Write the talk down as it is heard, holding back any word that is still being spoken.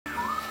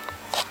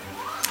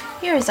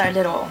Here is our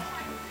little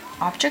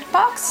object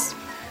box.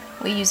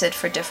 We use it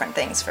for different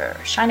things, for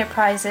Shiner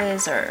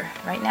prizes, or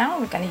right now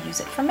we're going to use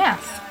it for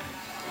math.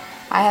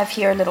 I have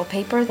here a little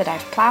paper that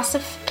I've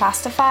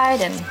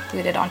plastified and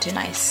glued it onto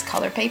nice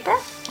color paper,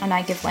 and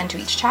I give one to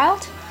each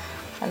child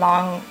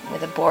along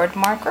with a board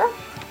marker,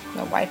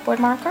 a whiteboard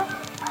marker.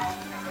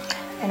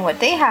 And what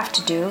they have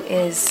to do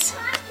is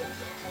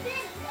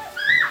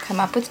come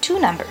up with two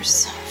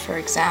numbers, for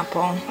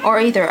example, or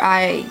either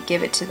I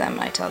give it to them,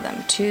 I tell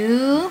them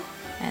 2,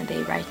 and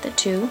they write the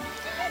 2,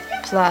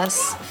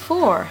 plus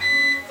 4.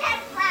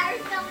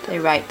 They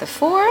write the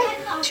 4.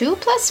 2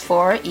 plus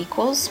 4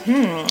 equals,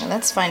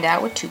 let's find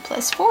out what 2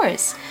 plus 4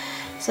 is.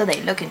 So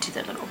they look into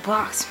the little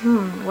box.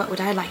 What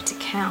would I like to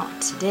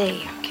count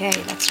today? Okay,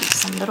 let's use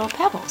some little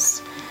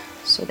pebbles.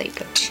 So they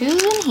put 2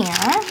 in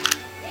here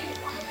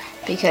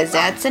because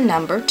that's a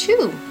number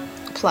 2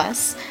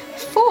 plus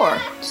 4.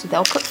 So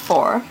they'll put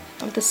 4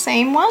 of the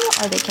same one,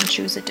 or they can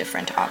choose a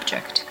different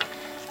object.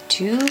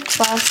 2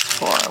 plus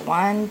 4.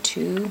 1,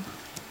 2,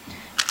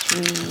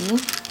 3,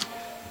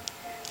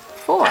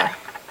 4.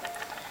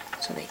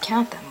 So they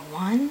count them.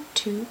 1,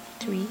 2,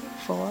 3,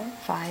 4,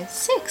 5,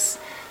 6.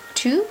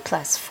 2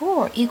 plus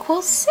 4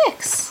 equals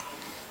 6.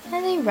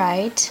 And they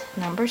write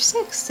number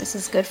 6. This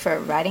is good for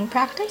writing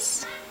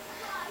practice.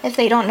 If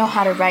they don't know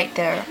how to write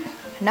their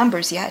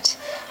numbers yet,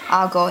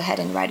 I'll go ahead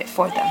and write it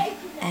for them.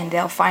 And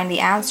they'll find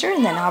the answer,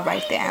 and then I'll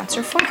write the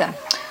answer for them.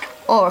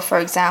 Or, for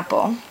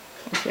example,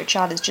 if your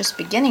child is just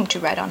beginning to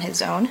write on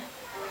his own,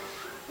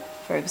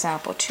 for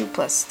example, 2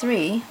 plus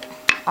 3,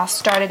 I'll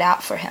start it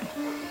out for him.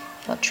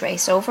 He'll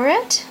trace over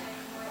it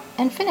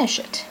and finish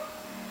it.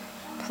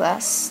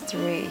 Plus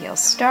 3, he'll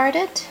start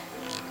it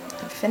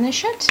and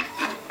finish it,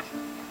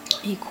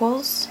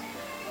 equals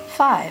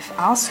 5.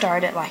 I'll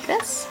start it like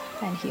this,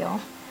 and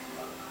he'll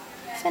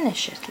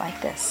finish it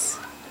like this.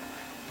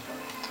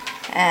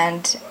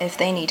 And if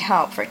they need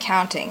help for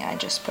counting, I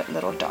just put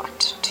little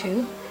dot.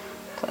 2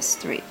 plus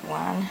 3.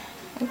 1,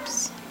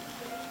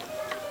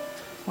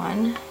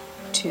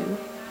 2,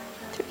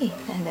 3.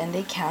 And then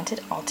they count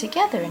it all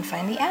together and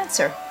find the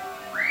answer.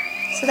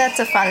 So that's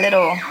a fun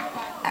little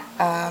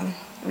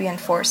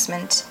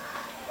reinforcement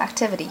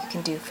activity you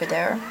can do for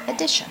their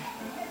addition.